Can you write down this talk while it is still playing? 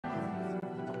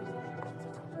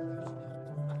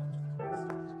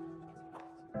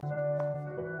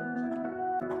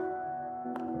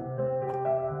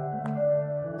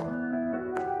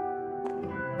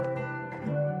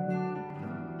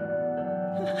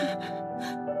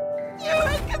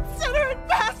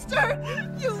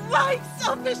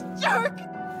selfish jerk!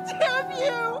 Damn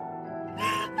you!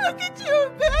 How could you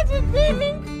abandon me?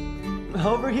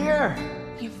 Over here!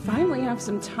 You finally have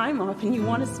some time off and you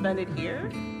want to spend it here?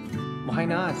 Why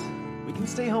not? We can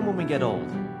stay home when we get old.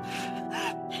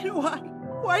 And why?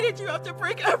 Why did you have to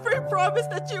break every promise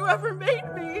that you ever made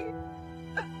me?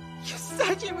 You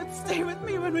said you would stay with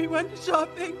me when we went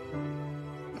shopping.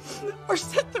 Or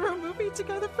sit through a movie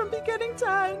together from beginning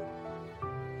to end.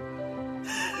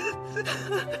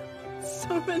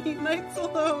 So many nights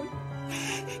alone.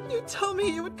 You told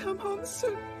me you would come home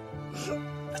soon,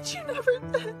 but you never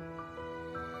did.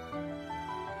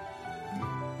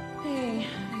 Hey,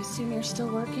 I assume you're still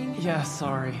working? Yeah,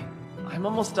 sorry. I'm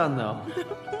almost done though.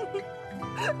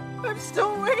 I'm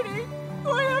still waiting.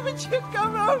 Why haven't you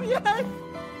come home yet?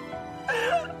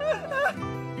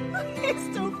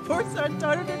 Please don't force our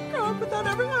daughter to grow up without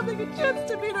ever having a chance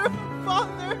to meet her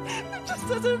father. It just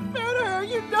doesn't fair to her,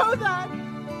 you know that.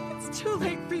 It's too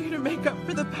late for you to make up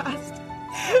for the past.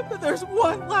 But there's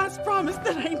one last promise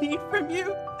that I need from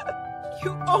you.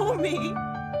 You owe me.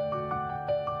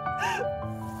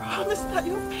 Promise that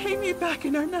you'll pay me back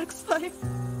in our next life.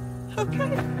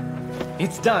 Okay?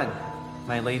 It's done,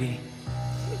 my lady.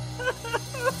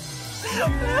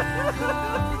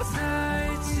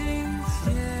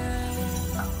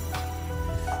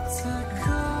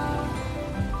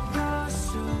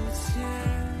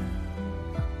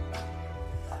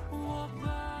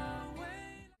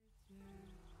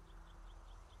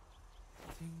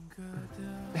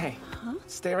 Hey,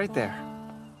 stay right there.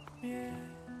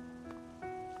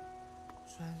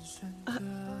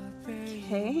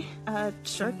 Okay,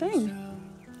 sure thing.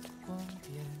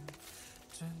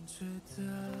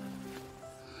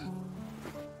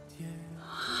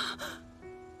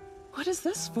 What is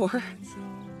this for?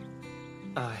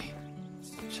 I,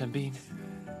 Chen,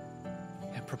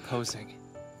 am proposing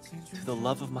to the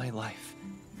love of my life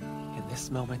in this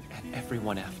moment and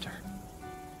everyone after.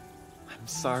 I'm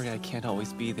sorry I can't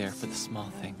always be there for the small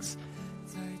things,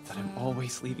 that I'm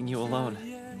always leaving you alone,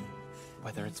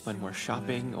 whether it's when we're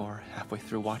shopping or halfway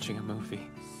through watching a movie.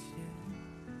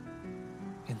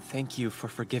 And thank you for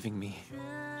forgiving me,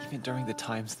 even during the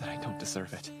times that I don't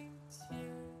deserve it.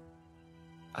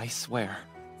 I swear,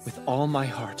 with all my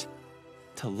heart,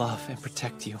 to love and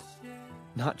protect you,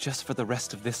 not just for the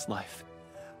rest of this life,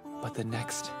 but the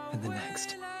next and the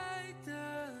next.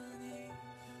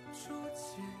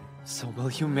 So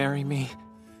will you marry me?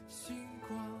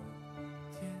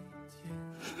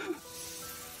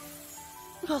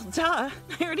 Well, duh.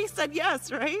 I already said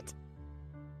yes, right?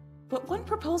 But one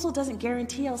proposal doesn't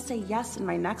guarantee I'll say yes in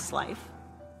my next life.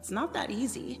 It's not that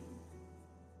easy.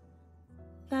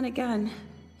 Then again,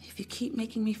 if you keep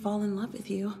making me fall in love with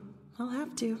you, I'll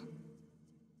have to.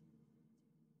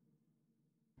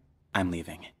 I'm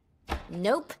leaving.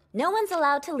 Nope, no one's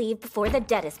allowed to leave before the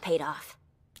debt is paid off.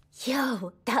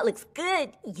 Yo, that looks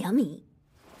good. Yummy.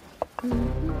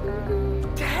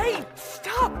 Hey,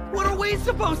 stop! What are we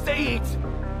supposed to eat?